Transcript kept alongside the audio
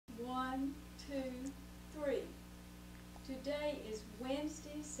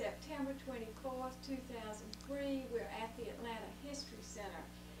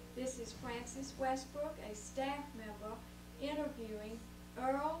This is Frances Westbrook, a staff member, interviewing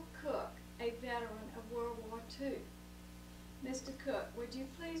Earl Cook, a veteran of World War II. Mr. Cook, would you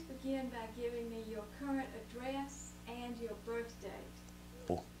please begin by giving me your current address and your birth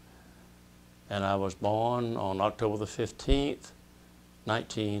date? And I was born on October the 15th,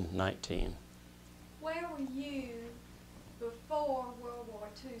 1919. Where were you before World War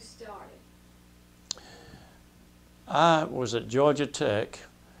II started? I was at Georgia Tech,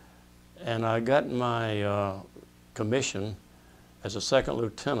 and I got my commission as a second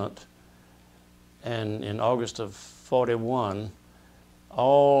lieutenant, and in August of '41,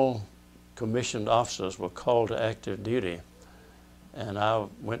 all commissioned officers were called to active duty, and I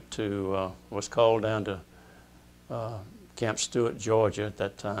was called down to Camp Stewart, Georgia at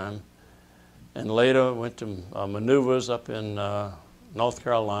that time, and later went to maneuvers up in North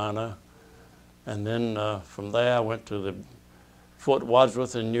Carolina, and then from there I went to the Fort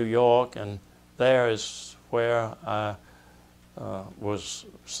Wadsworth in New York, and there is where I was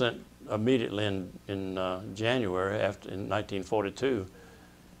sent immediately in January in 1942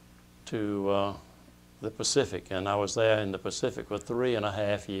 to the Pacific, and I was there in the Pacific for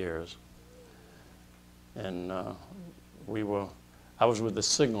 3.5 years. And I was with the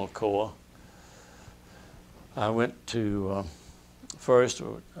Signal Corps. I went to first,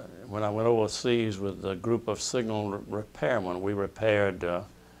 when I went overseas with a group of signal repairmen, we repaired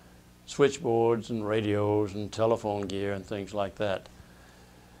switchboards and radios and telephone gear and things like that.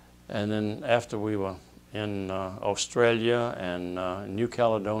 And then after we were in Australia and New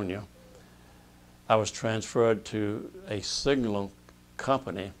Caledonia, I was transferred to a signal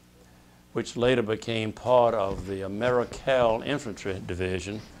company, which later became part of the Americal Infantry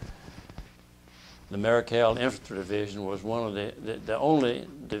Division. The Americal Infantry Division was one of the only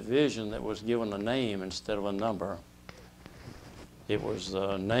division that was given a name instead of a number. It was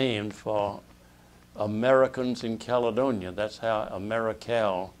named for Americans in Caledonia. That's how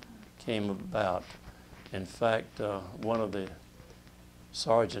Americal came about. In fact, one of the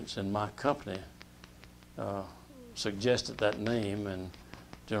sergeants in my company suggested that name, and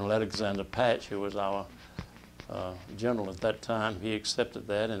General Alexander Patch, who was our general at that time, he accepted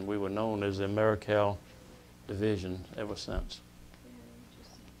that, and we were known as the Americal Division ever since.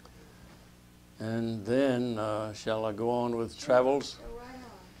 And then, shall I go on with travels? Go right on.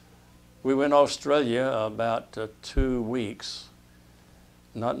 We went to Australia about 2 weeks,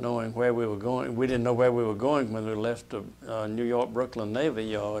 not knowing where we were going. We didn't know where we were going when we left the New York Brooklyn Navy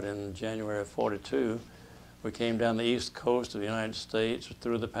Yard in January of '42. We came down the east coast of the United States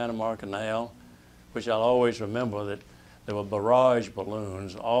through the Panama Canal, which I'll always remember that there were barrage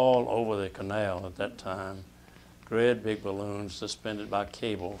balloons all over the canal at that time, great big balloons suspended by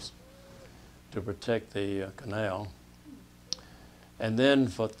cables to protect the canal. And then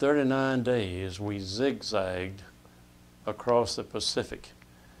for 39 days we zigzagged across the Pacific,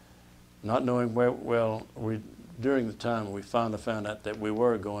 not knowing where. Well, during the time we finally found out that we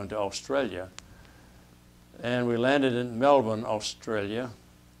were going to Australia, and we landed in Melbourne, Australia,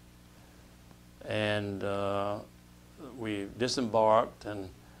 and we disembarked, and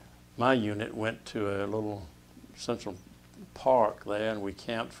my unit went to a little central park there, and we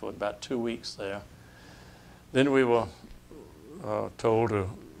camped for about 2 weeks there. Then we were told to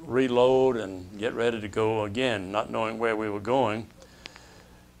reload and get ready to go again, not knowing where we were going.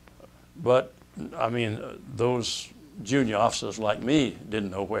 But, I mean, those junior officers like me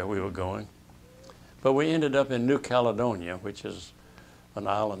didn't know where we were going. But we ended up in New Caledonia, which is an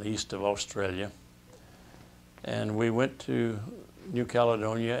island east of Australia. And we went to New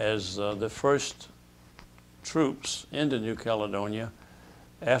Caledonia as the first troops into New Caledonia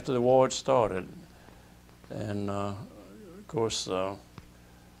after the war had started. And of course, the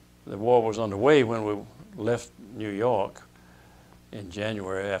war was underway when we left New York in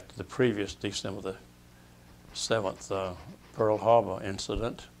January after the previous December the 7th Pearl Harbor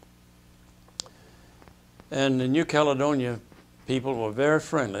incident. And the New Caledonia people were very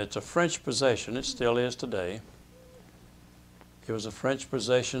friendly. It's a French possession. It still is today. It was a French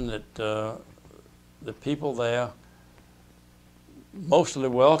possession that the people there mostly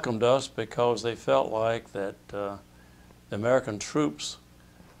welcomed us because they felt like that the American troops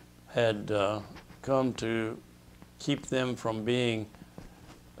had come to keep them from being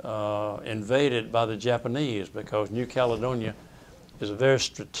invaded by the Japanese, because New Caledonia is a very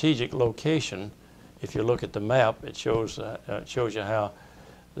strategic location. If you look at the map, it shows you how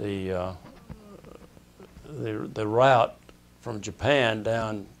the route from Japan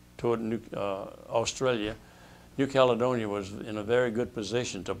down toward Australia. New Caledonia was in a very good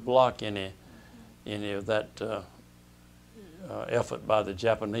position to block any of that effort by the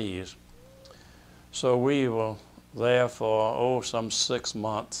Japanese. So we were there for, some 6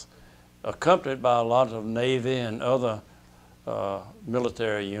 months, accompanied by a lot of Navy and other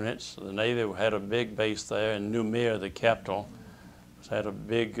military units. The Navy had a big base there in Noumea, the capital. It had a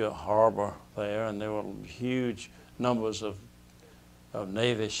big harbor there, and there were huge numbers of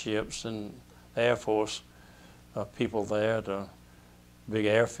Navy ships and Air Force people there at a big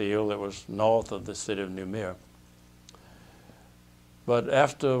airfield that was north of the city of Noumea. But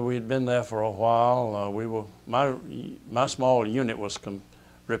after we'd been there for a while, my small unit was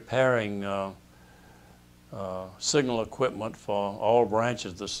repairing signal equipment for all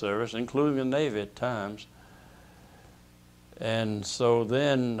branches of the service, including the Navy at times. And so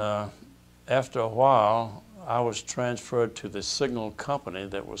then, after a while, I was transferred to the signal company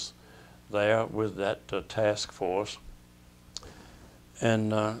that was there with that task force.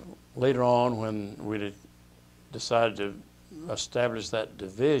 And later on, when we decided to establish that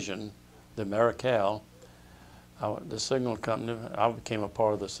division, the Marical, the signal company, I became a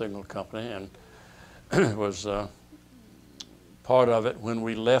part of the signal company and was part of it when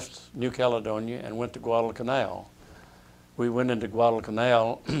we left New Caledonia and went to Guadalcanal. We went into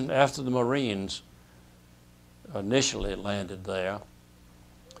Guadalcanal after the Marines initially landed there,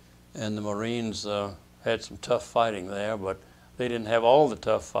 and the Marines had some tough fighting there, but they didn't have all the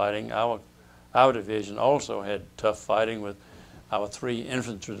tough fighting. Our division also had tough fighting with our 3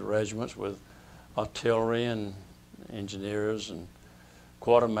 infantry regiments with artillery and engineers and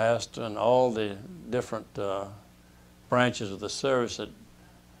quartermaster and all the different branches of the service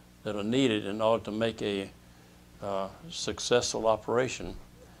that are needed in order to make a successful operation.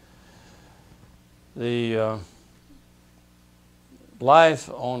 The life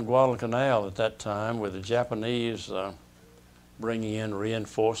on Guadalcanal at that time, with the Japanese bringing in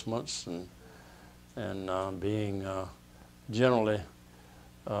reinforcements and being generally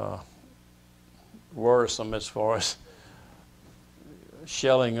worrisome as far as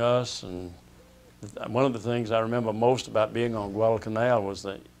shelling us, and one of the things I remember most about being on Guadalcanal was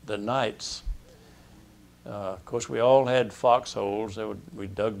the nights. Of course, we all had foxholes. We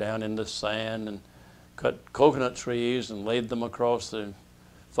dug down in the sand and cut coconut trees and laid them across the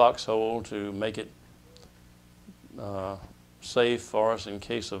foxhole to make it safe for us in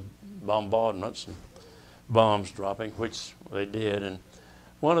case of bombardments and bombs dropping, which they did. And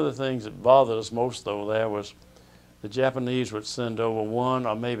one of the things that bothered us most, though, there was the Japanese would send over 1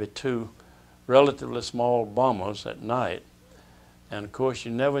 or maybe 2 relatively small bombers at night. And of course,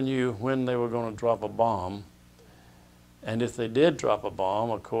 you never knew when they were going to drop a bomb. And if they did drop a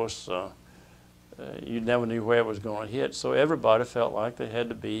bomb, of course, you never knew where it was going to hit. So everybody felt like they had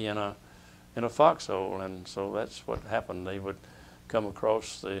to be in a foxhole. And so that's what happened. They would come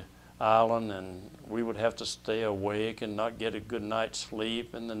across the island, and we would have to stay awake and not get a good night's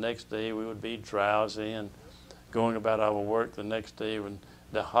sleep. And the next day we would be drowsy and going about our work the next day when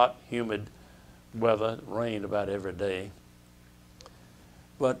the hot, humid weather rained about every day.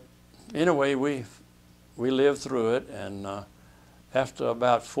 But anyway, we lived through it, and after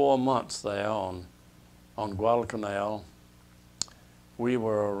about 4 months there on Guadalcanal, we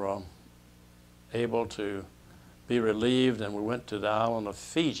were able to be relieved, and we went to the island of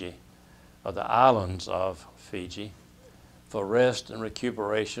Fiji, or the islands of Fiji, for rest and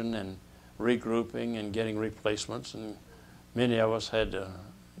recuperation and regrouping and getting replacements. And many of us had to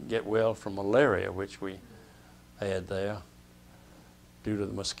get well from malaria, which we had there due to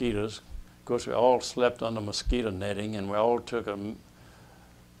the mosquitoes. Of course, we all slept under mosquito netting, and we all took a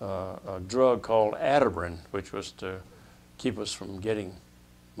drug called Atabrine, which was to keep us from getting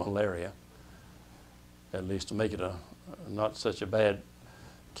malaria, at least to make it not such a bad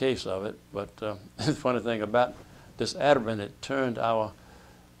case of it. But the funny thing about this Atabrine, it turned our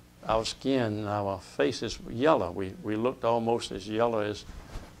skin, our faces yellow. We looked almost as yellow as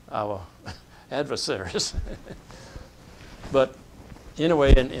our adversaries. But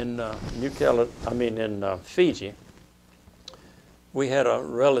anyway, in Fiji, we had a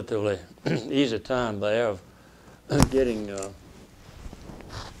relatively easy time there of getting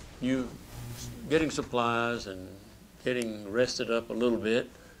supplies and getting rested up a little bit,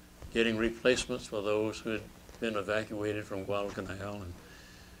 getting replacements for those who had been evacuated from Guadalcanal. And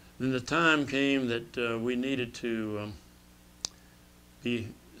then the time came that we needed to be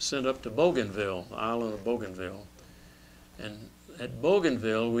sent up to Bougainville, the island of Bougainville. And at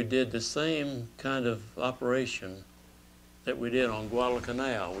Bougainville, we did the same kind of operation that we did on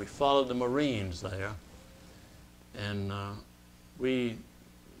Guadalcanal. We followed the Marines there, and the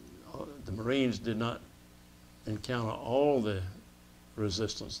Marines did not encounter all the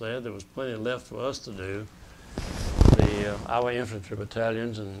resistance there. There was plenty left for us to do. The our infantry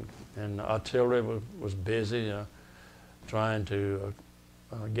battalions and artillery was busy trying to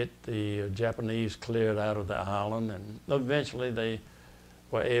get the Japanese cleared out of the island, and eventually they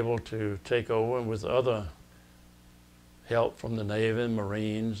were able to take over, and with other help from the Navy and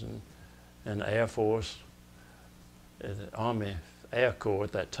Marines and the Air Force, the Army Air Corps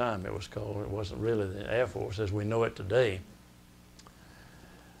at that time it was called. It wasn't really the Air Force as we know it today.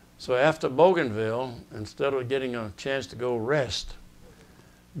 So after Bougainville, instead of getting a chance to go rest,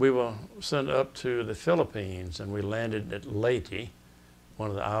 we were sent up to the Philippines, and we landed at Leyte, one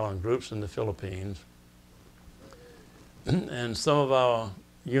of the island groups in the Philippines. And some of our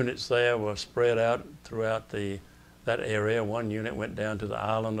units there were spread out throughout that area. One unit went down to the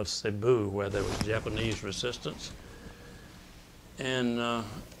island of Cebu, where there was Japanese resistance. And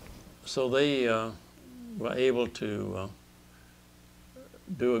so they were able to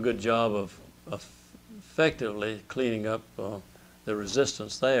do a good job of effectively cleaning up the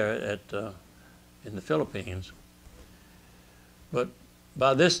resistance there in the Philippines. But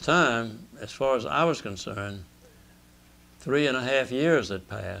by this time, as far as I was concerned, 3.5 years had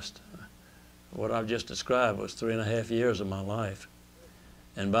passed. What I've just described was 3.5 years of my life.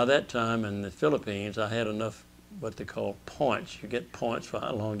 And by that time in the Philippines, I had enough what they call points. You get points for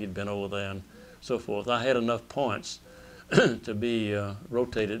how long you'd been over there and so forth. I had enough points to be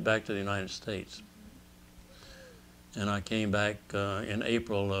rotated back to the United States. And I came back in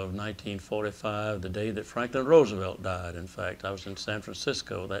April of 1945, the day that Franklin Roosevelt died, in fact. I was in San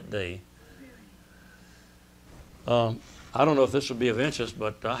Francisco that day. I don't know if this will be of interest,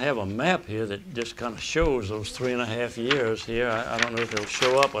 but I have a map here that just kind of shows those 3.5 years here. I don't know if it'll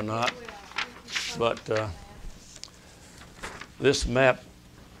show up or not, but this map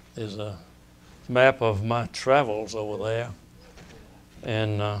is a map of my travels over there.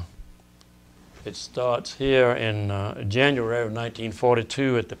 And it starts here in January of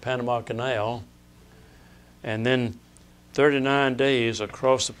 1942 at the Panama Canal, and then 39 days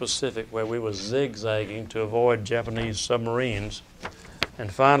across the Pacific where we were zigzagging to avoid Japanese submarines.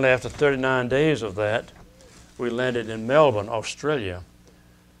 And finally, after 39 days of that, we landed in Melbourne, Australia.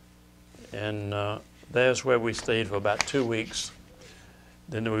 And there's where we stayed for about 2 weeks.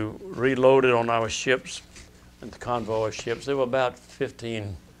 Then we reloaded on our ships, and the convoy ships. There were about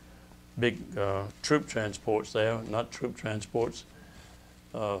 15 big troop transports there, not troop transports.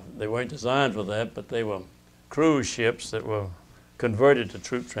 They weren't designed for that, but they were cruise ships that were converted to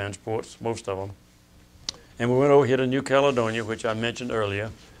troop transports, most of them. And we went over here to New Caledonia, which I mentioned earlier,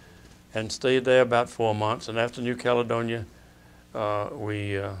 and stayed there about 4 months. And after New Caledonia,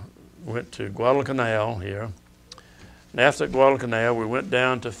 we went to Guadalcanal here. And after Guadalcanal, we went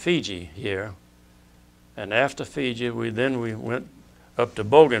down to Fiji here. And after Fiji, we went up to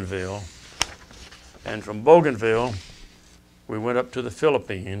Bougainville. And from Bougainville, we went up to the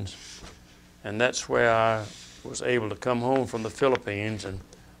Philippines. And that's where I was able to come home from the Philippines, and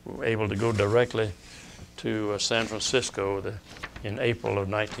we were able to go directly to San Francisco in April of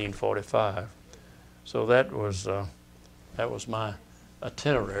 1945. So that was my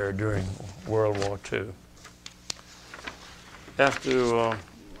itinerary during World War II. After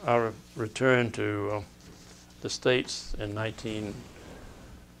I returned to the States in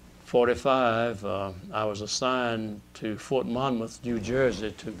 1945, I was assigned to Fort Monmouth, New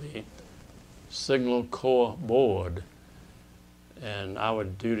Jersey, to the Signal Corps Board, and our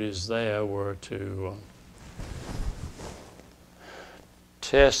duties there were to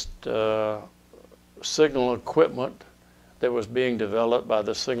test signal equipment that was being developed by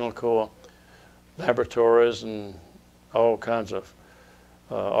the Signal Corps laboratories and all kinds of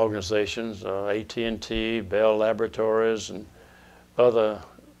organizations, AT&T, Bell Laboratories, and other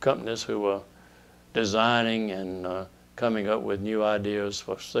companies who were designing and coming up with new ideas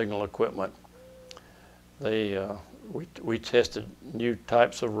for signal equipment. We tested new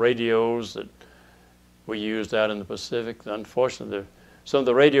types of radios that we used out in the Pacific. Unfortunately, some of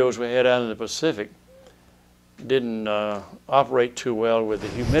the radios we had out in the Pacific didn't operate too well with the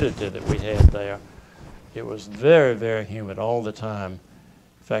humidity that we had there. It was very, very humid all the time.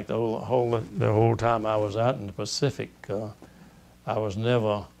 In fact, the whole time I was out in the Pacific, I was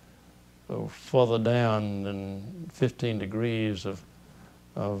never further down than 15 degrees of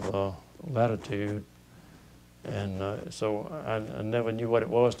latitude. And so I never knew what it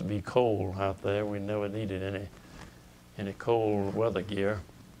was to be cold out there. We never needed any cold weather gear.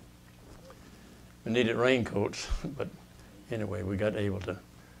 We needed raincoats, but anyway, we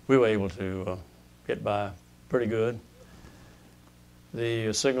were able to get by pretty good.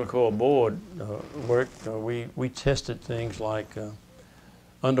 The Signal Corps Board worked. We tested things like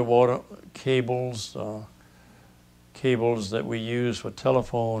underwater cables, cables that we use for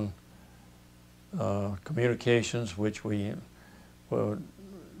telephone communications, which well,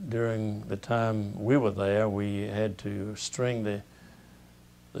 during the time we were there, we had to string the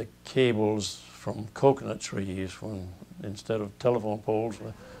cables from coconut trees. Instead of telephone poles,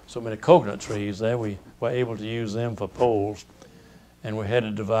 so many coconut trees there, we were able to use them for poles, and we had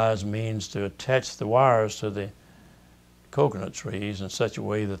to devise means to attach the wires to the coconut trees in such a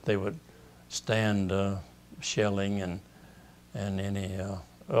way that they would stand shelling and any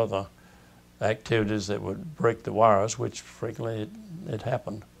other activities that would break the wires, which frequently it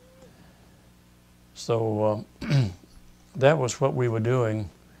happened. So that was what we were doing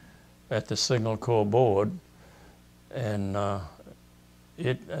at the Signal Corps board, and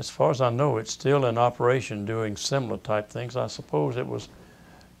as far as I know, it's still in operation doing similar type things. I suppose it was,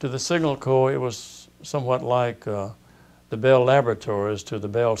 to the Signal Corps, it was somewhat like the Bell Laboratories to the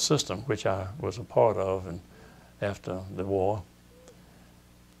Bell system, which I was a part of and after the war.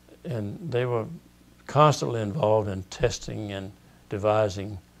 And they were constantly involved in testing and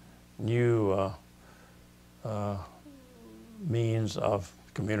devising new means of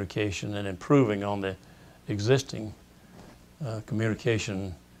communication and improving on the existing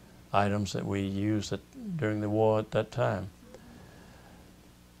communication items that we used during the war at that time.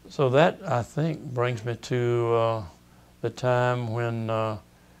 So that, I think, brings me to the time when the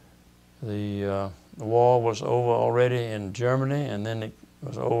war was over already in Germany, and then it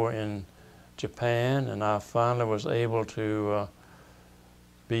was over in Japan, and I finally was able to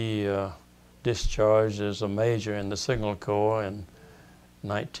be discharged as a major in the Signal Corps in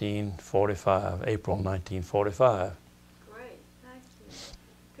 1945, April 1945. Great, thank you.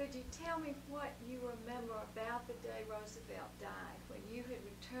 Could you tell me what you remember about the day Roosevelt died, when you had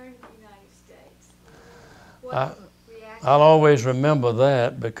returned to the United States? What reaction? I'll always remember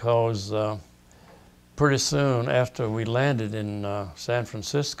that because pretty soon after we landed in San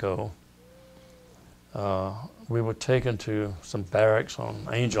Francisco, we were taken to some barracks on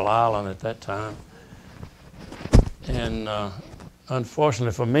Angel Island at that time. And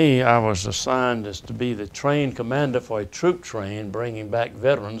unfortunately for me, I was assigned as to be the train commander for a troop train bringing back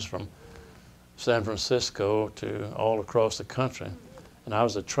veterans from San Francisco to all across the country. And I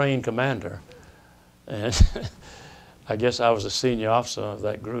was the train commander. And I guess I was the senior officer of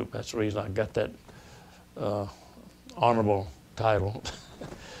that group. That's the reason I got that honorable title.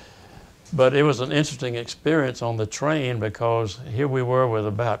 But it was an interesting experience on the train because here we were with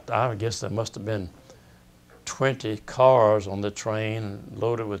about, I guess there must have been 20 cars on the train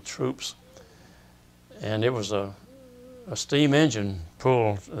loaded with troops. And it was a steam engine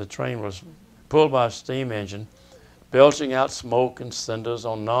pull. The train was pulled by a steam engine, belching out smoke and cinders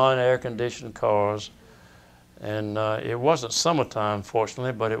on non-air conditioned cars. And it wasn't summertime,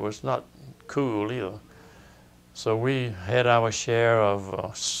 fortunately, but it was not cool either. So we had our share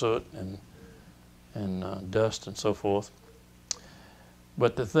of soot and dust and so forth.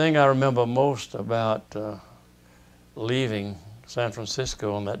 But the thing I remember most about leaving San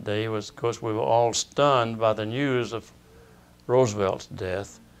Francisco on that day was, of course, we were all stunned by the news of Roosevelt's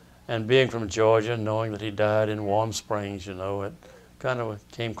death. And being from Georgia, knowing that he died in Warm Springs, you know, it kind of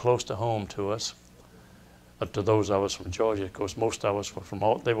came close to home to us. To those of us from Georgia, of course, most of us were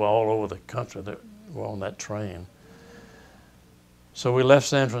they were all over the country that were on that train. So we left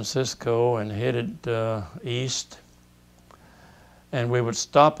San Francisco and headed east, and we would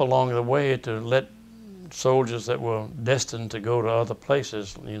stop along the way to let soldiers that were destined to go to other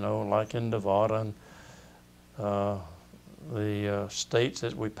places, you know, like in Nevada and the states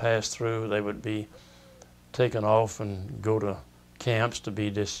that we passed through, they would be taken off and go to camps to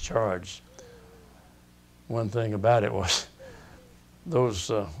be discharged. One thing about it was those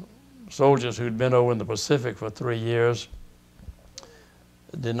soldiers who'd been over in the Pacific for 3 years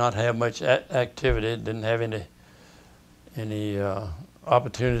did not have much activity, didn't have any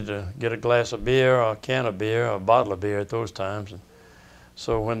opportunity to get a glass of beer or a can of beer or a bottle of beer at those times. And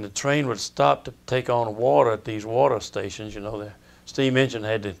so when the train would stop to take on water at these water stations, you know, the steam engine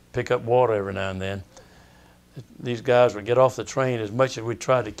had to pick up water every now and then. These guys would get off the train as much as we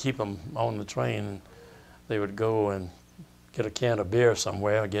tried to keep them on the train. And they would go and get a can of beer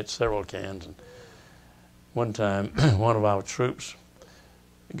somewhere, or get several cans. And one time, one of our troops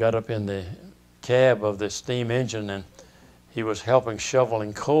got up in the cab of the steam engine, and he was helping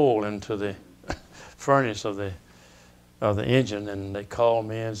shoveling coal into the furnace of the engine. And they called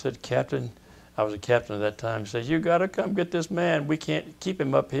me and said, "Captain," I was a captain at that time, he said, "You got to come get this man. We can't keep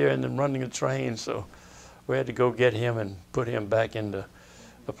him up here and then running the train." So we had to go get him and put him back into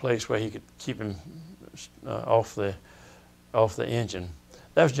a place where he could keep him off the engine.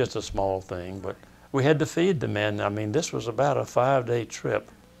 That was just a small thing, but we had to feed the men. I mean, this was about a 5-day trip,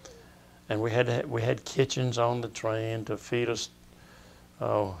 and we had kitchens on the train to feed us.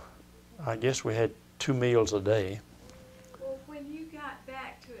 Oh, I guess we had 2 meals a day. Well, when you got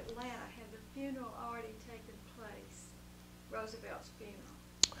back to Atlanta, had the funeral already taken place? Roosevelt's funeral.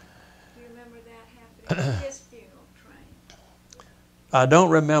 Do you remember that happening? His funeral train. I don't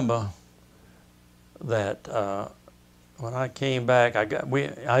remember that. When I came back, I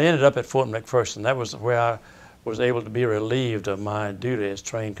ended up at Fort McPherson. That was where I was able to be relieved of my duty as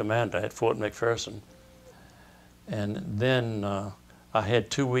train commander at Fort McPherson. And then I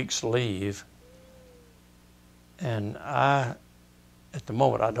had 2 weeks leave, and at the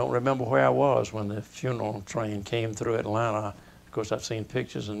moment, I don't remember where I was when the funeral train came through Atlanta. Of course, I've seen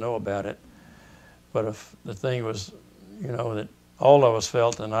pictures and know about it. But if the thing was, you know, that all of us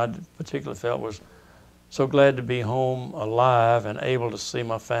felt, and I particularly felt, was so glad to be home alive and able to see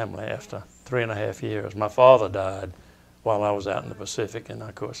my family after 3.5 years. My father died while I was out in the Pacific, and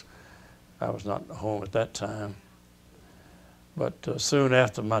of course, I was not home at that time. But soon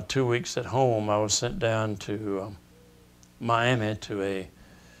after my 2 weeks at home, I was sent down to Miami to a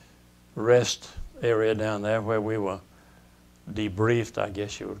rest area down there where we were debriefed, I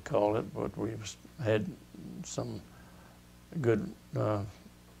guess you would call it, but we had some good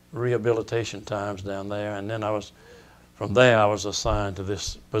rehabilitation times down there, and then from there I was assigned to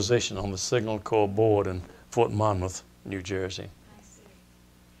this position on the Signal Corps Board in Fort Monmouth, New Jersey. I see.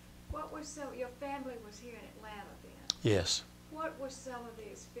 What was your family was here in Atlanta then? Yes. What were some of the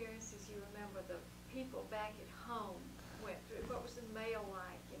experiences you remember the people back at home went through? What was the mail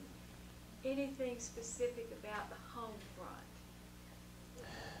like, and anything specific about the home front?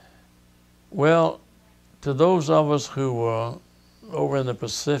 Well, to those of us who were over in the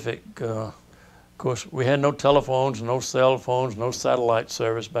Pacific, of course, we had no telephones, no cell phones, no satellite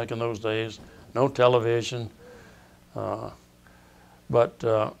service back in those days, no television. But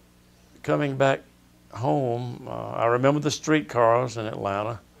coming back home, I remember the streetcars in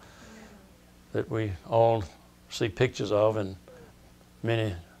Atlanta that we all see pictures of, and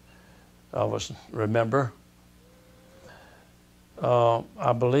many of us remember.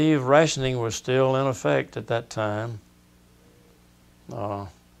 I believe rationing was still in effect at that time.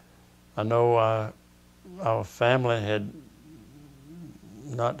 I know our family had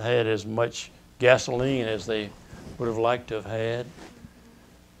not had as much gasoline as they would have liked to have had.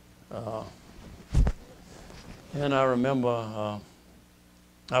 And I remember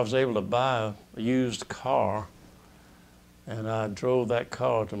I was able to buy a used car, and I drove that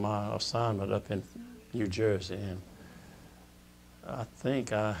car to my assignment up in New Jersey. And I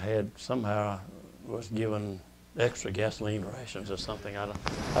think I had somehow was given extra gasoline rations or something. I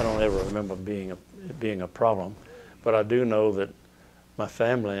don't ever remember it being a problem, but I do know that my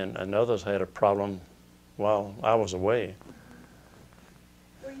family and others had a problem while I was away.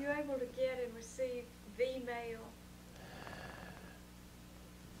 Were you able to get and receive V-mail?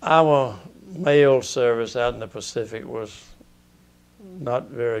 Our mail service out in the Pacific was not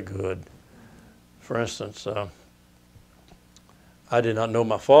very good. For instance, I did not know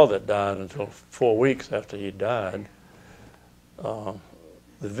my father had died until 4 weeks after he died. The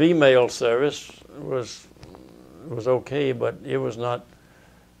V-mail service was okay, but it was not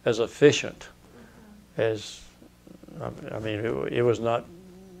as efficient as, I mean, it was not,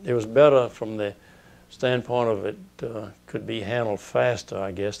 it was better from the standpoint of it could be handled faster,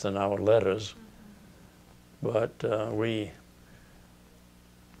 I guess, than our letters. But we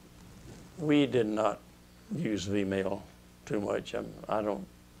did not use V-mail too much. I don't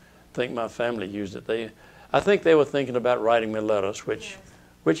think my family used it. I think they were thinking about writing me letters, which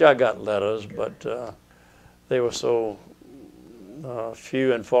I got letters, but they were so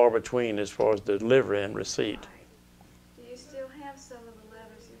few and far between as far as delivery and receipt. Do you still have some of the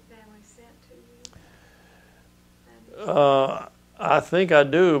letters your family sent to you? I think I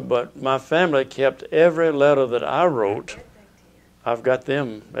do, but my family kept every letter that I wrote. I've got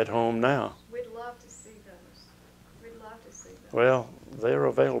them at home now. We'd love to see those. We'd love to see those. Well, they're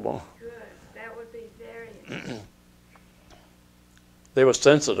available. Good. That would be very interesting. They were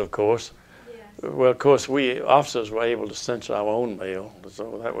censored, of course. Yes. Well, of course, we officers were able to censor our own mail,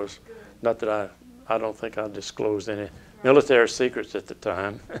 so that was Good. not that I don't think I disclosed any military secrets at the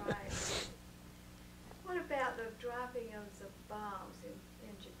time. Right. What about the dropping of the bombs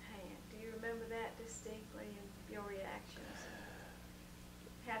in Japan? Do you remember that distinctly and your reactions?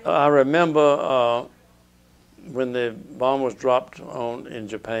 I remember when the bomb was dropped in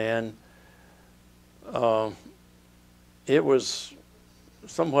Japan, it was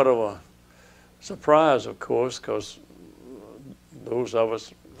somewhat of a surprise, of course, because those of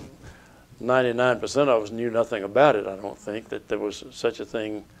us 99% of us knew nothing about it, I don't think, that there was such a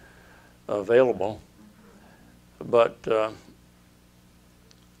thing available. But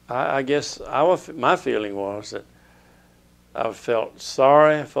I guess my feeling was that I felt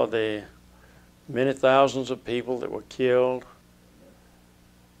sorry for the many thousands of people that were killed.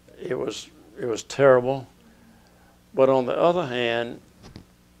 It was terrible. But on the other hand,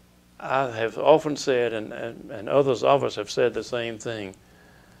 I have often said, and others of us have said the same thing,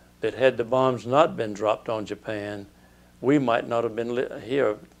 that had the bombs not been dropped on Japan, we might not have been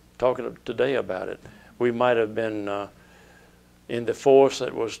here talking today about it. We might have been in the force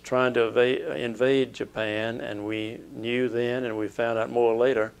that was trying to invade Japan, and we knew then, and we found out more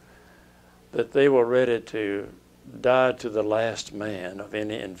later, that they were ready to die to the last man of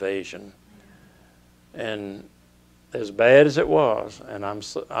any invasion. And as bad as it was, and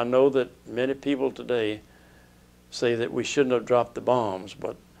I know that many people today say that we shouldn't have dropped the bombs,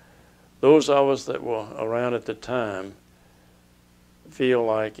 but those of us that were around at the time feel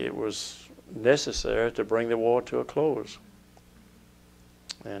like it was necessary to bring the war to a close.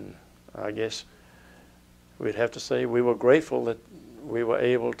 And I guess we'd have to say we were grateful that we were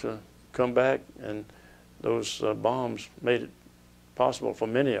able to come back, and those bombs made it possible for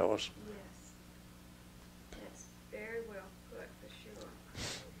many of us. Yes. That's very well put, for sure.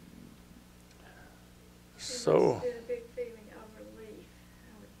 So. It must have been a big feeling of relief,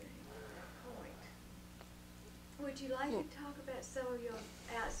 I would think, at that point. Would you like to talk about some of your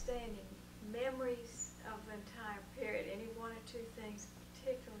outstanding memories of the entire period? Any one or two things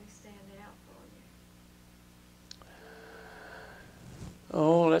particularly stand out for you?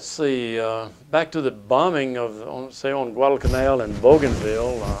 Oh, let's see. Back to the bombing of, say, on Guadalcanal and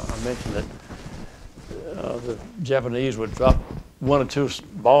Bougainville, I mentioned that the Japanese would drop one or two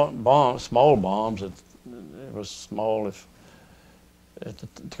small bombs. It was small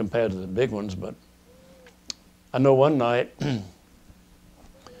compared to the big ones, but I know one night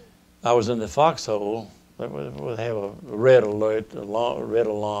I was in the foxhole. They would have a red alert, a red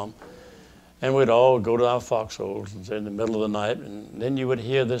alarm, and we'd all go to our foxholes in the middle of the night, and then you would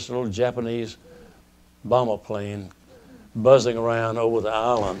hear this little Japanese bomber plane buzzing around over the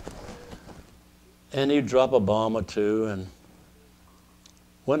island, and he'd drop a bomb or two. And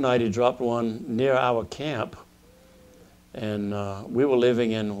one night he dropped one near our camp, and we were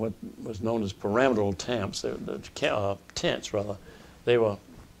living in what was known as pyramidal tents. Tents, rather. They were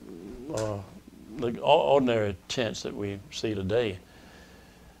the ordinary tents that we see today,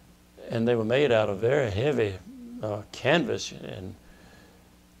 and they were made out of very heavy canvas. And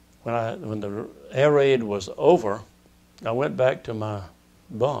when the air raid was over, I went back to my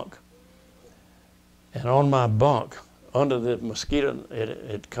bunk, and on my bunk, under the mosquito,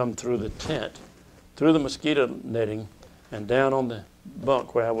 it had come through the tent, through the mosquito netting, and down on the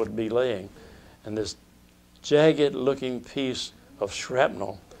bunk where I would be laying, and this jagged-looking piece of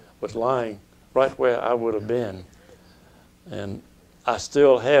shrapnel was lying right where I would have been. And I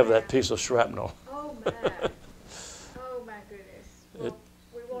still have that piece of shrapnel. Oh my. Oh my goodness. Well,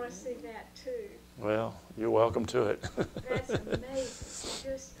 we want to see that too. Well, you're welcome to it. That's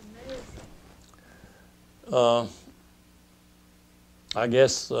amazing. Just amazing. I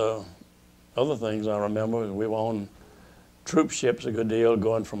guess other things I remember, we were on troop ships a good deal,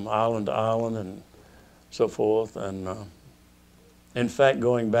 going from island to island and so forth. And in fact,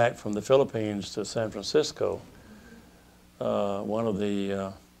 going back from the Philippines to San Francisco, one of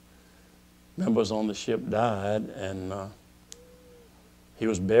the members on the ship died, and he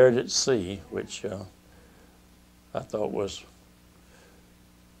was buried at sea, which I thought was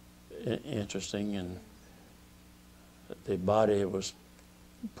interesting. And the body was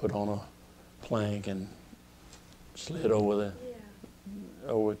put on a plank and slid over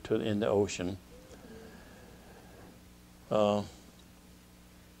in the ocean. One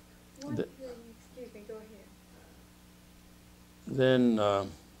thing, excuse me, go ahead. Then,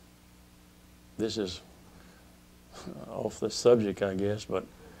 this is off the subject, I guess, but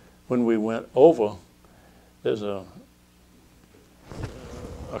when we went over, there's a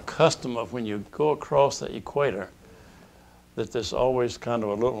custom of when you go across the equator, that there's always kind of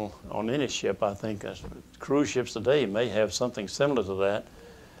a little, on any ship, I think, cruise ships today may have something similar to that,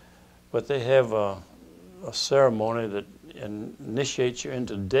 but they have a ceremony that initiates you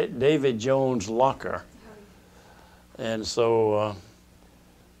into Davy Jones' locker. And so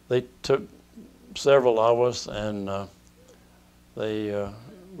they took several of us, and they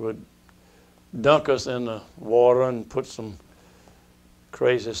would dunk us in the water and put some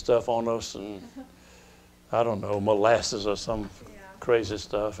crazy stuff on us, and I don't know, molasses or some crazy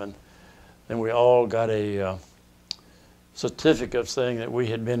stuff. And then we all got a certificate saying that we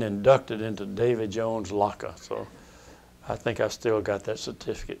had been inducted into Davy Jones' locker. So I think I still got that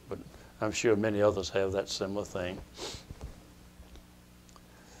certificate, but I'm sure many others have that similar thing.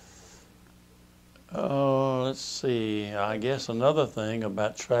 Let's see. I guess another thing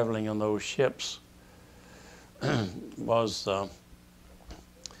about traveling on those ships was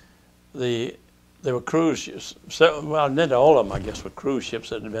they were cruise ships. So, well, not all of them, I guess, were cruise ships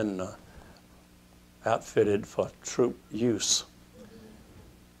that had been outfitted for troop use.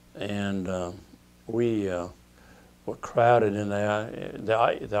 And we were crowded in there.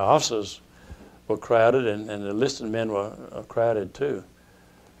 The officers were crowded, and the enlisted men were crowded too.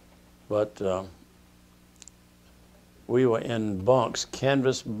 But we were in bunks,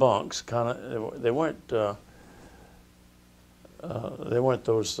 canvas bunks. They weren't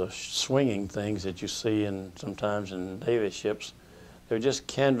those swinging things that you see sometimes in Navy ships. They were just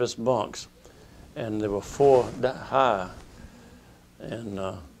canvas bunks, and they were 4 high, and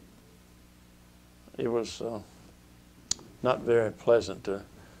it was not very pleasant to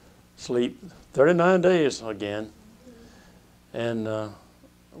sleep 39 days again. And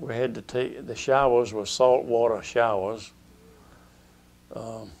we had to take, the showers were salt water showers,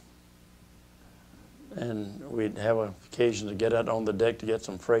 and we'd have an occasion to get out on the deck to get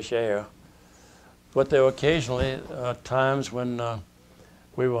some fresh air. But there were occasionally times when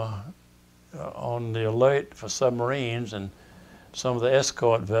we were on the alert for submarines, and some of the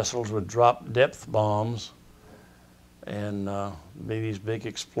escort vessels would drop depth bombs and be these big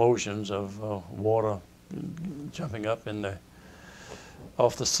explosions of water jumping up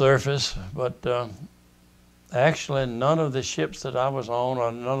off the surface. But actually none of the ships that I was on,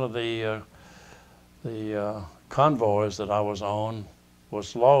 or none of the convoys that I was on,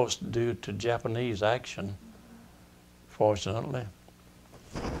 was lost due to Japanese action, fortunately.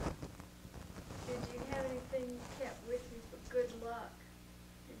 Did you have anything you kept with you for good luck?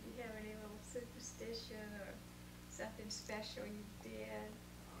 Did you have any little superstition or something special you did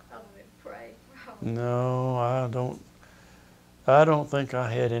other than pray? No, I don't think I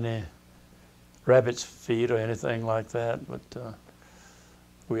had any rabbit's feet or anything like that, but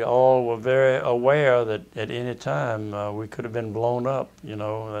we all were very aware that at any time we could have been blown up, you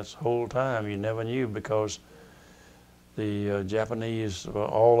know. That's the whole time. You never knew, because the Japanese were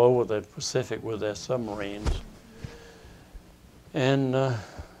all over the Pacific with their submarines. And of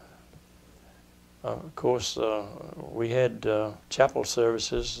course, we had chapel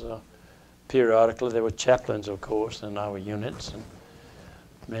services periodically. There were chaplains, of course, in our units, and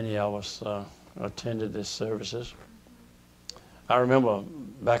many of us attended these services. I remember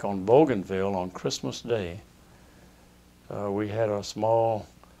back on Bougainville on Christmas Day, we had a small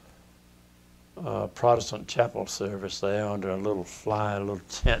Protestant chapel service there under a little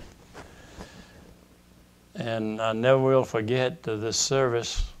tent. And I never will forget that this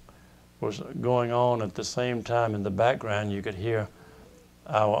service was going on at the same time. In the background you could hear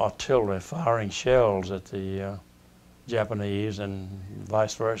our artillery firing shells at the Japanese, and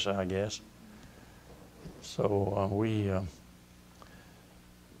vice versa, I guess. So we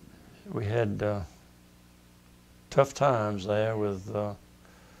had tough times there with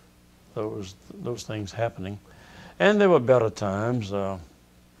those things happening. And there were better times.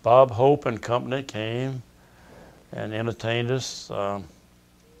 Bob Hope and company came and entertained us.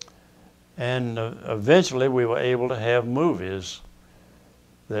 And eventually we were able to have movies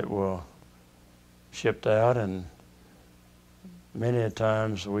that were shipped out, and many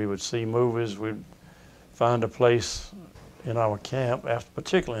times we would see movies. We'd find a place in our camp,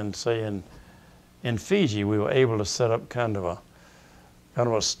 particularly in Fiji, we were able to set up kind of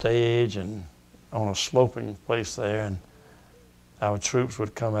a stage and on a sloping place there, and our troops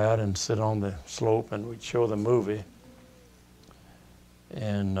would come out and sit on the slope, and we'd show the movie.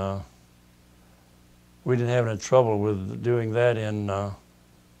 And we didn't have any trouble with doing that in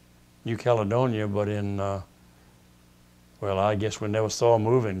New Caledonia, but well, I guess we never saw a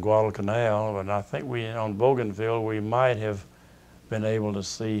movie in Guadalcanal, but I think on Bougainville we might have been able to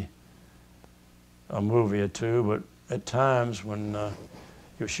see a movie or two. But at times when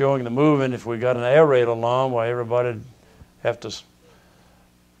you're showing the movie, and if we got an air raid alarm, well, everybody'd have to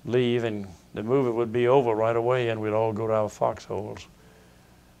leave, and the movie would be over right away, and we'd all go to our foxholes.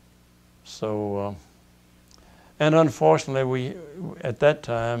 So, and unfortunately, at that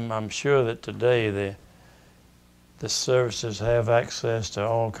time, I'm sure that today the services have access to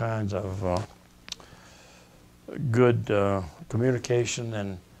all kinds of good communication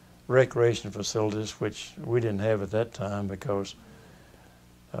and recreation facilities, which we didn't have at that time, because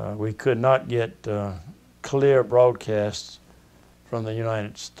we could not get clear broadcasts from the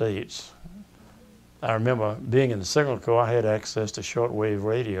United States. I remember being in the Signal Corps, I had access to shortwave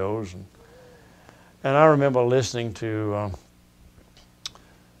radios, and I remember listening to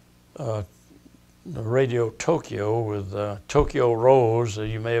the Radio Tokyo with Tokyo Rose.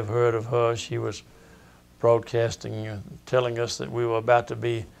 You may have heard of her. She was broadcasting, telling us that we were about to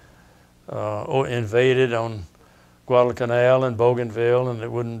be invaded on Guadalcanal and Bougainville, and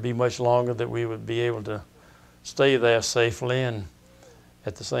it wouldn't be much longer that we would be able to stay there safely. And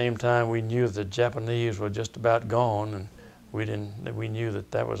at the same time, we knew the Japanese were just about gone, and we knew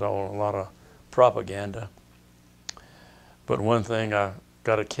that that was all a lot of propaganda. But one thing I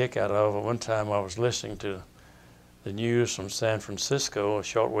got a kick out of, one time I was listening to the news from San Francisco, a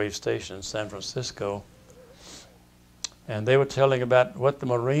shortwave station in San Francisco, and they were telling about what the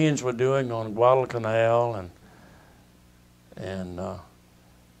Marines were doing on Guadalcanal, and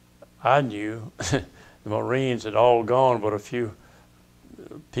I knew the Marines had all gone, but a few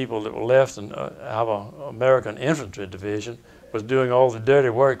people that were left, and our American Infantry Division was doing all the dirty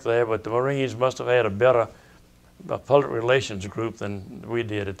work there, but the Marines must have had a better public relations group than we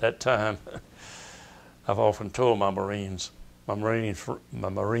did at that time. I've often told my Marine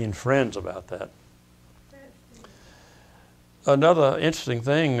friends about that. Another interesting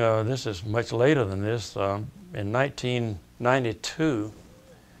thing, this is much later than this, in 1992,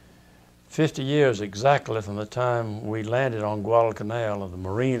 50 years exactly from the time we landed on Guadalcanal, or the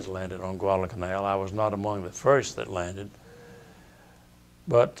Marines landed on Guadalcanal. I was not among the first that landed,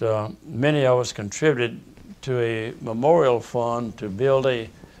 but many of us contributed to a memorial fund to build a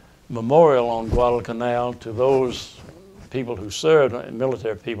memorial on Guadalcanal to those people who served,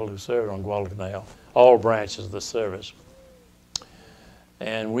 military people who served on Guadalcanal, all branches of the service.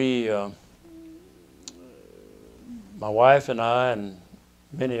 And we, my wife and I and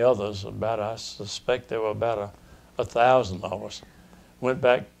many others, I suspect there were about 1,000 of us, went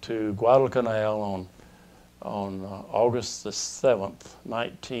back to Guadalcanal on August the 7th,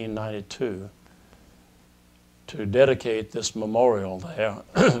 1992, to dedicate this memorial there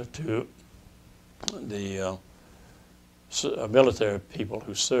to the military people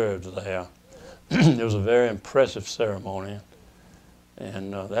who served there. It was a very impressive ceremony,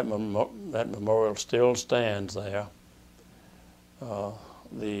 and that memorial still stands there.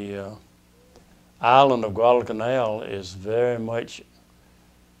 The island of Guadalcanal is very much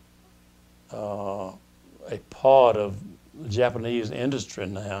a part of the Japanese industry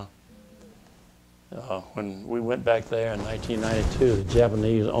now. When we went back there in 1992, the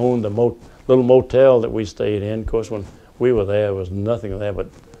Japanese owned the little motel that we stayed in. Of course, when we were there was nothing there but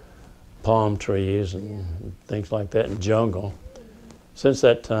palm trees and things like that, and jungle. Since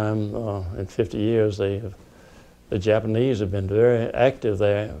that time, in 50 years, the Japanese have been very active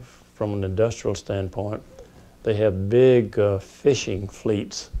there from an industrial standpoint. They have big fishing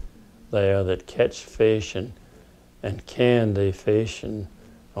fleets there that catch fish and can the fish and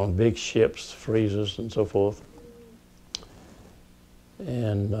on big ships, freezers, and so forth.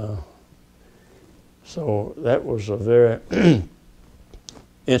 And so that was a very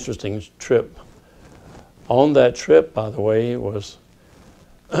interesting trip. On that trip, by the way, was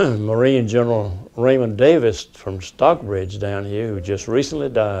Marine General Raymond Davis from Stockbridge down here, who just recently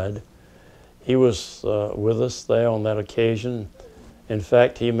died. He was with us there on that occasion. In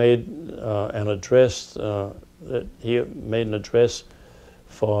fact, he made an address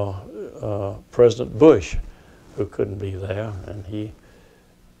for President Bush, who couldn't be there, and he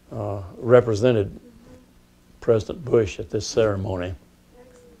represented President Bush at this ceremony.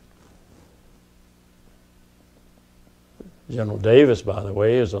 General Davis, by the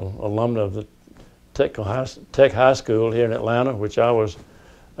way, is an alumna of the Tech High School here in Atlanta, which I was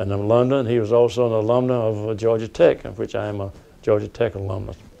an alumna, and he was also an alumna of Georgia Tech, of which I am a Georgia Tech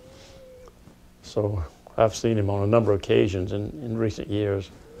alumnus. So I've seen him on a number of occasions in recent years,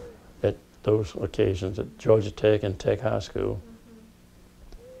 at those occasions at Georgia Tech and Tech High School.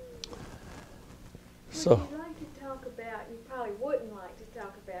 So, would you like to talk about, you probably wouldn't like to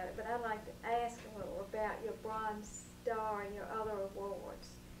talk about it, but I'd like to ask a little about your Bronze Star and your other awards.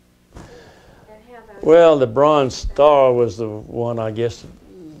 And how those. Well, the Bronze Star was the one, I guess,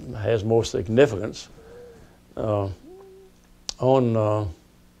 has more significance. On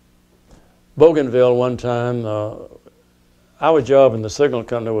Bougainville one time, our job in the signal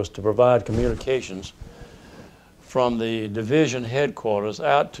company was to provide communications from the division headquarters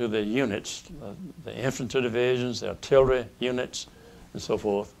out to the units, the infantry divisions, the artillery units, and so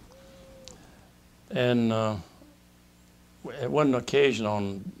forth. And at one occasion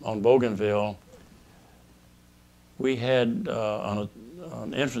on Bougainville, we had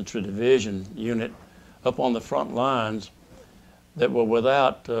an infantry division unit up on the front lines that were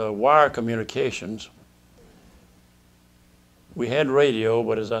without wire communications. We had radio,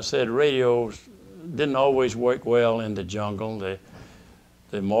 but as I said, radios didn't always work well in the jungle.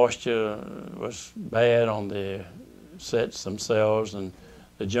 The moisture was bad on the sets themselves, and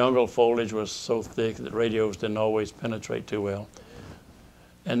the jungle foliage was so thick that radios didn't always penetrate too well.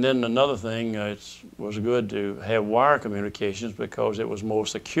 And then another thing, it was good to have wire communications because it was more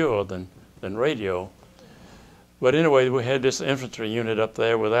secure than radio. But anyway, we had this infantry unit up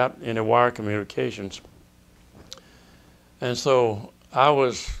there without any wire communications. And so I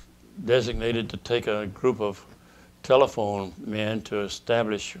was designated to take a group of telephone men to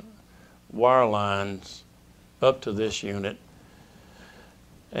establish wire lines up to this unit.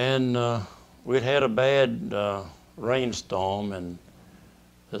 And we'd had a bad rainstorm, and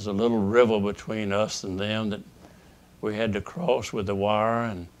there's a little river between us and them that we had to cross with the wire,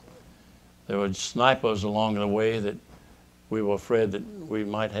 and there were snipers along the way that we were afraid that we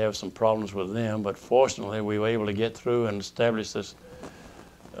might have some problems with them, but fortunately we were able to get through and establish this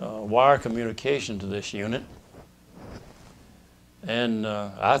wire communication to this unit. And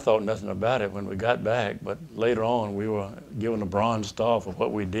I thought nothing about it when we got back, but later on we were given a Bronze Star for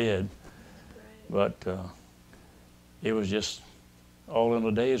what we did. But it was just all in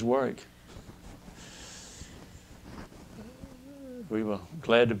a day's work. We were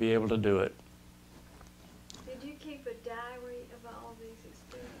glad to be able to do it. Did you keep a diary of all these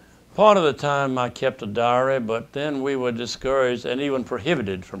experiences? Part of the time I kept a diary, but then we were discouraged and even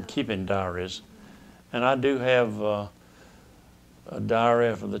prohibited from keeping diaries. And I do have a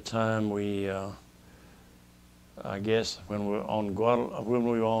diary for the time we, I guess, when we were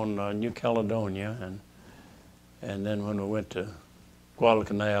on New Caledonia, and then when we went to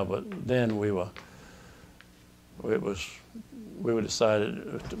Guadalcanal. But then we were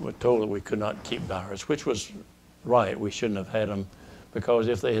told that we could not keep diaries, which was right. We shouldn't have had them, because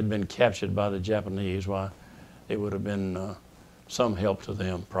if they had been captured by the Japanese, why, it would have been some help to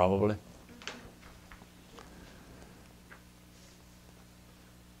them, probably.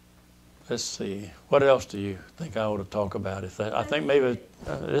 Let's see. What else do you think I ought to talk about? I think maybe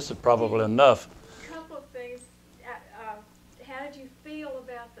this is probably enough. A couple of things. How did you feel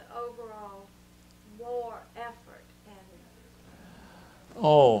about the overall war effort?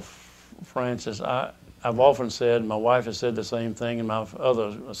 Oh, Francis, I've often said, my wife has said the same thing, and my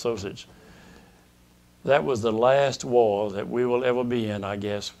other associates, that was the last war that we will ever be in, I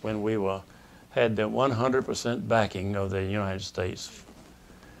guess, when we had the 100% backing of the United States.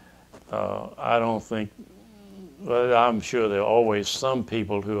 I don't think, well, I'm sure there are always some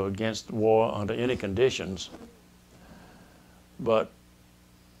people who are against war under any conditions, but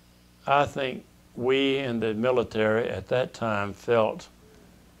I think we in the military at that time felt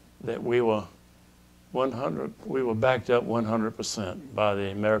that we were backed up 100% by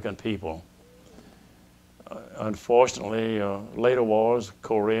the American people. Unfortunately, later wars,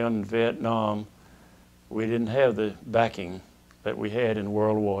 Korea and Vietnam, we didn't have the backing that we had in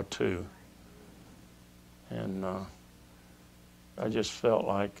World War II. And I just felt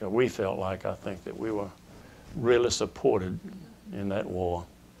like, we felt like, I think, that we were really supported in that war.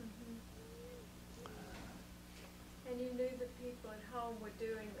 And you knew the people at home were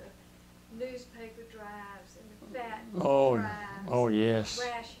doing the newspaper drives and the fat drives. Oh, yes.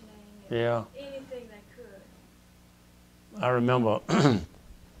 Rationing and Yeah. anything they could. I remember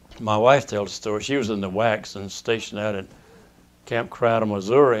my wife tells the story. She was in the WACs and stationed out at Camp Crowder,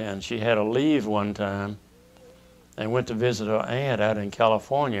 Missouri, and she had to leave one time and went to visit her aunt out in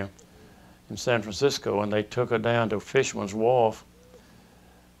California, in San Francisco, and they took her down to Fisherman's Wharf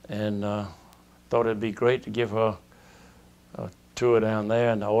and thought it'd be great to give her a tour down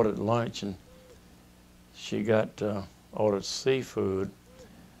there, and I ordered lunch, and she got ordered seafood,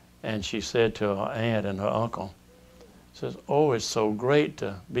 and she said to her aunt and her uncle, says, "Oh, it's so great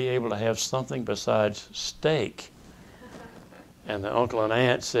to be able to have something besides steak." And the uncle and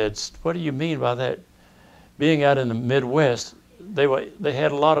aunt said, "What do you mean by that? Being out in the Midwest, they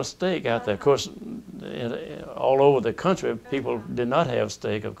had a lot of steak out there. Of course, all over the country, people did not have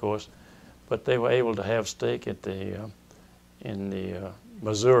steak, of course, but they were able to have steak at in the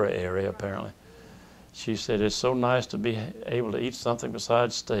Missouri area, apparently." She said, "It's so nice to be able to eat something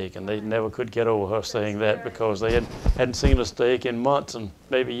besides steak," and they never could get over her saying that, because they hadn't seen a steak in months and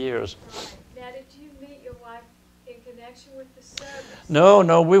maybe years. Now, did you meet your wife in connection with the service?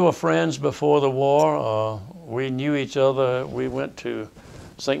 No, we were friends before the war. We knew each other. We went to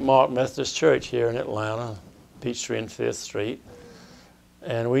St. Mark Methodist Church here in Atlanta, Peachtree and 5th Street,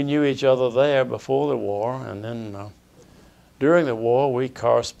 and we knew each other there before the war, and then during the war we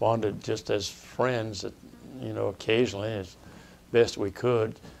corresponded just as friends, occasionally, as best we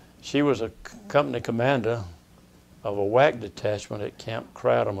could. She was a company commander of a WAC detachment at Camp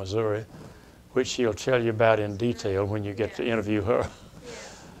Crowder, Missouri, which she'll tell you about in detail when you get to interview her.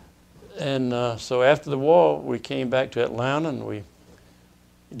 And so after the war, we came back to Atlanta, and we,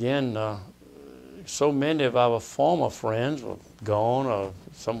 again, so many of our former friends were gone or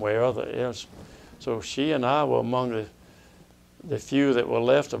somewhere else. So she and I were among the few that were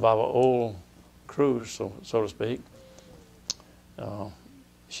left of our old crew, so to speak.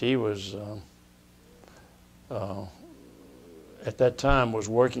 She was, at that time, was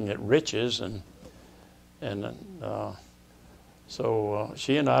working at Rich's, and so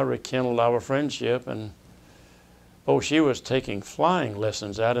she and I rekindled our friendship, and she was taking flying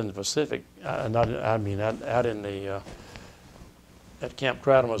lessons out in the Pacific. Out in the at Camp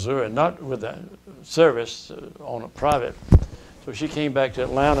Crowder, Missouri, not with the service, on a private. So she came back to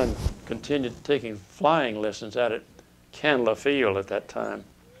Atlanta and continued taking flying lessons out at Candler Field at that time.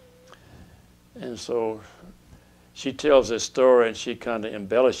 And so she tells this story, and she kind of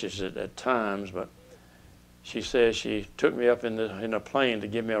embellishes it at times, but she says she took me up in a plane to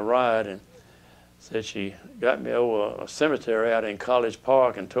give me a ride, and said she got me over a cemetery out in College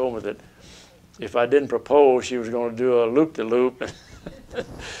Park and told me that if I didn't propose, she was going to do a loop-de-loop.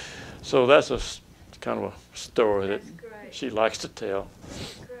 So that's kind of a story that she likes to tell.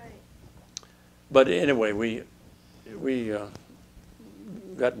 But anyway, we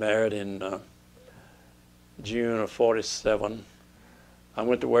got married in June of '47. I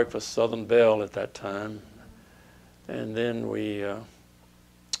went to work for Southern Bell at that time, and then we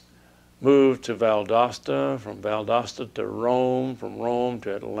moved to Valdosta, from Valdosta to Rome, from Rome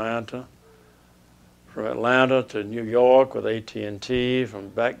to Atlanta, from Atlanta to New York with AT&T,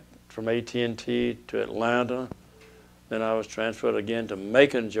 from AT&T to Atlanta. Then I was transferred again to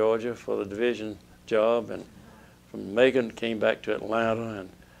Macon, Georgia for the division job, and from Macon came back to Atlanta, and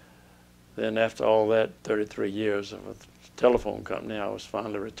then after all that, 33 years of a telephone company, I was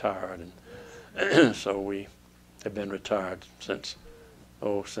finally retired, and so we have been retired since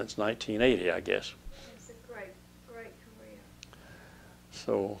 1980, I guess. It's a great career.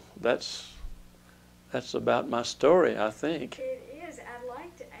 So that's about my story, I think. It is. I'd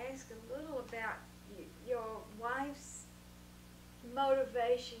like to ask a little about your wife's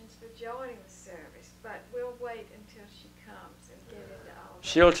motivations for joining the service, but we'll wait until she comes and get into all that.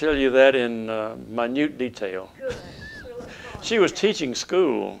 She'll tell you that in minute detail. Good. We'll look forward She to was that. teaching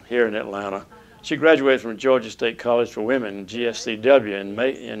school here in Atlanta. She graduated from Georgia State College for Women, GSCW,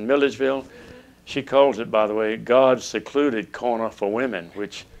 in Milledgeville. She calls it, by the way, God's secluded corner for women,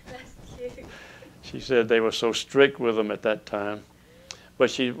 which That's cute. she said they were so strict with them at that time.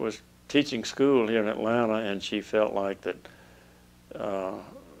 But she was teaching school here in Atlanta, and she felt like that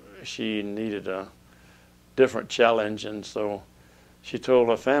she needed a different challenge, and so she told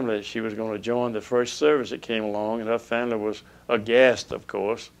her family that she was going to join the first service that came along, and her family was aghast, of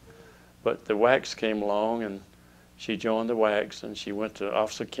course. But the WACs came along, and she joined the WACs, and she went to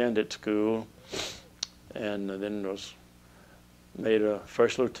Officer Candidate School, and then was made a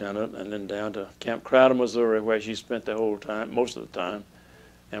first lieutenant, and then down to Camp Crowder, Missouri, where she spent the whole time, most of the time,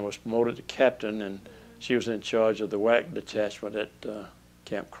 and was promoted to captain, and she was in charge of the WAC detachment at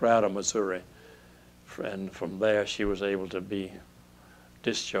Camp Crowder, Missouri. And from there, she was able to be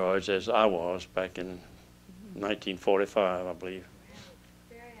discharged, as I was back in 1945, I believe.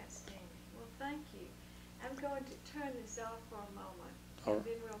 Very outstanding. Well, thank you. I'm going to turn this off for a moment, All and right.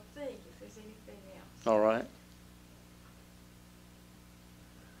 then we'll think if there's anything else. All right.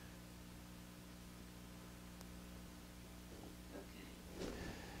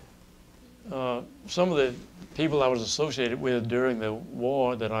 Some of the people I was associated with during the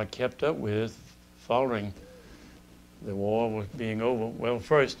war that I kept up with following the war was being over. Well,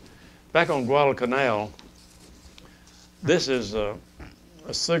 first, back on Guadalcanal, this is a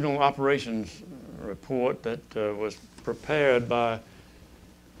signal operations report that was prepared by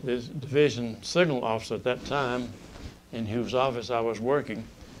this division signal officer at that time, in whose office I was working.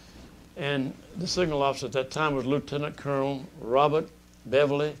 And the signal officer at that time was Lieutenant Colonel Robert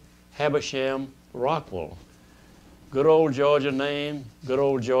Beverly Habersham Rockwell. Good old Georgia name, good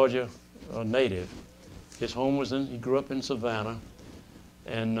old Georgia native. His home was he grew up in Savannah,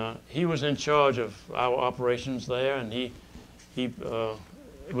 and he was in charge of our operations there, and he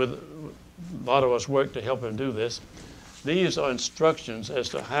with a lot of us worked to help him do this. These are instructions as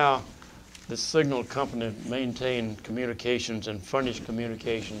to how the signal company maintained communications and furnished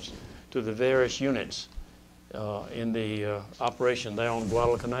communications to the various units in the operation there on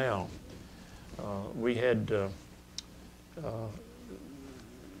Guadalcanal. We had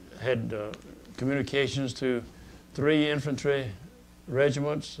communications to 3 infantry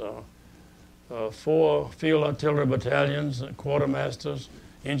regiments, 4 field artillery battalions, quartermasters,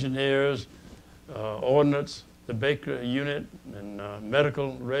 engineers, ordnance, the Baker unit, and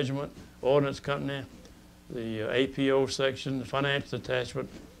medical regiment, ordnance company, the APO section, the finance detachment,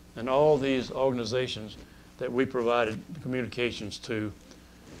 and all these organizations that we provided communications to,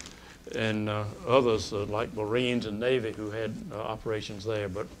 and others like Marines and Navy who had operations there.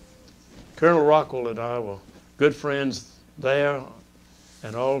 But Colonel Rockwell and I were good friends there,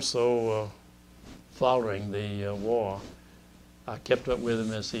 and also following the war. I kept up with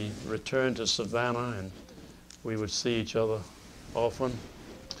him as he returned to Savannah, and we would see each other often.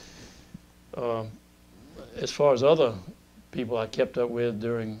 As far as other people I kept up with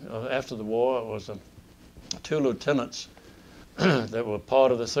during after the war, was 2 lieutenants that were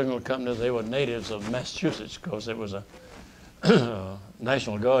part of the signal company. They were natives of Massachusetts because it was a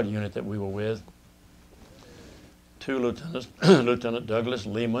National Guard unit that we were with. 2 lieutenants, Lieutenant Douglas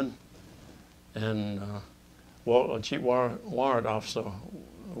Lehman and Chief Warrant Officer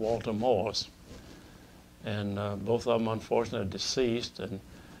Walter Morse. And both of them, unfortunately, are deceased, and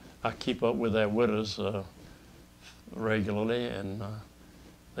I keep up with their widows regularly, and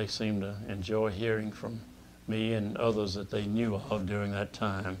they seem to enjoy hearing from me and others that they knew of during that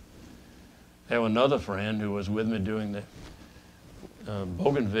time. I have another friend who was with me during the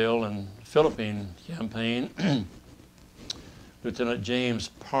Bougainville and Philippine campaign, Lieutenant James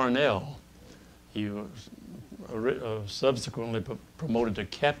Parnell. He was subsequently promoted to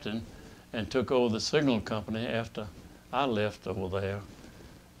captain and took over the signal company after I left over there.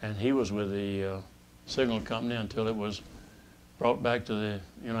 And he was with the signal company until it was brought back to the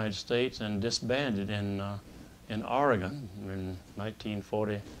United States and disbanded in Oregon in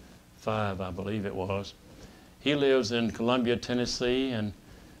 1945, I believe it was. He lives in Columbia, Tennessee, and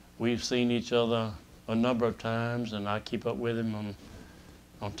we've seen each other a number of times, and I keep up with him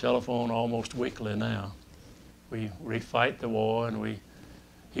on telephone almost weekly now. We refight the war, and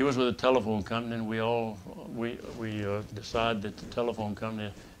he was with a telephone company, and we decided that the telephone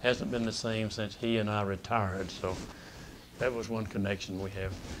company hasn't been the same since he and I retired. So that was one connection we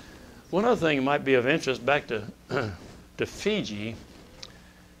have. One other thing that might be of interest, back to to Fiji.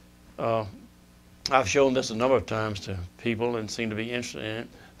 I've shown this a number of times to people and seem to be interested in it.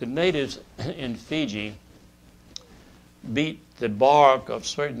 The natives in Fiji beat the bark of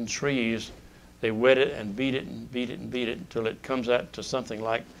certain trees. They wet it and beat it and beat it and beat it until it comes out to something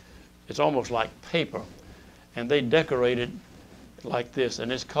like, it's almost like paper. And they decorate it like this,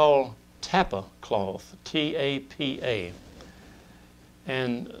 and it's called tapa cloth, T-A-P-A.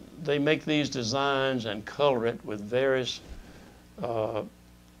 And they make these designs and color it with various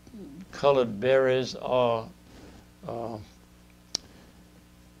colored berries or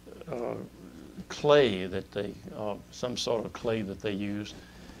clay that they, some sort of clay that they use.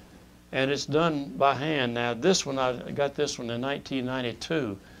 And it's done by hand. Now this one, I got this one in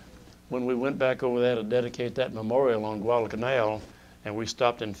 1992 when we went back over there to dedicate that memorial on Guadalcanal, and we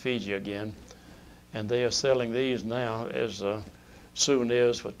stopped in Fiji again. And they are selling these now as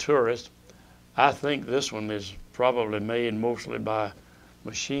souvenirs for tourists. I think this one is probably made mostly by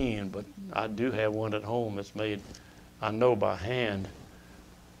machine, but I do have one at home that's made, I know, by hand.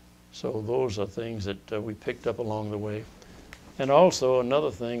 So those are things that we picked up along the way. And also another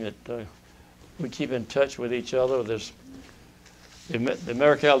thing that we keep in touch with each other. The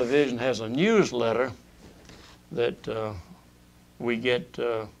Americal Division has a newsletter that we get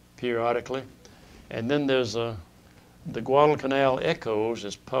periodically. And then there's the Guadalcanal Echoes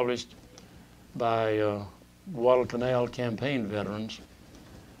is published by Guadalcanal campaign veterans.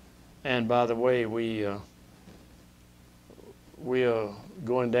 And by the way, we are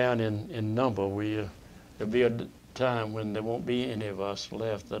going down in number. There'll be a time when there won't be any of us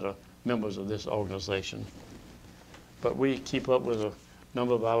left that are members of this organization. But we keep up with a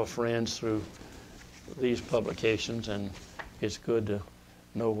number of our friends through these publications, and it's good to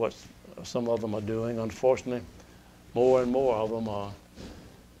know what some of them are doing. Unfortunately, more and more of them are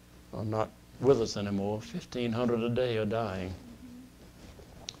not with us anymore. 1,500 a day are dying.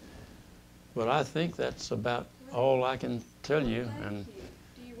 But I think that's about all I can tell you. And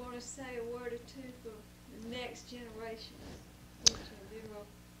do you want to say a word or two for the next generation?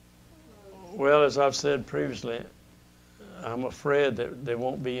 Well, as I've said previously, I'm afraid that there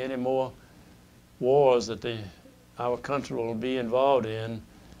won't be any more wars that our country will be involved in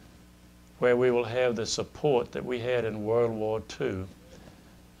where we will have the support that we had in World War II.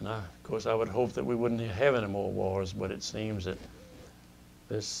 And of course, I would hope that we wouldn't have any more wars, but it seems that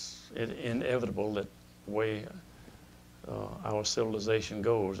it's inevitable that the way our civilization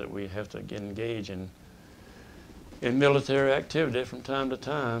goes, that we have to engage in in military activity from time to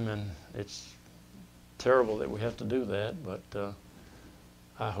time, and it's terrible that we have to do that, but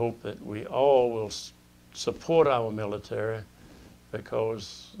I hope that we all will support our military,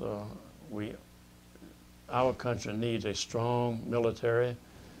 because our country needs a strong military,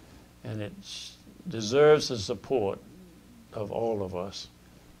 and it deserves the support of all of us,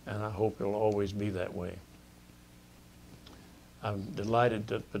 and I hope it'll always be that way. I'm delighted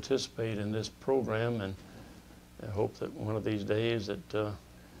to participate in this program, and I hope that one of these days that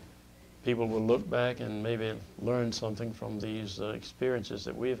people will look back and maybe learn something from these experiences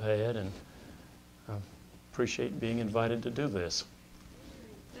that we've had, and I appreciate being invited to do this.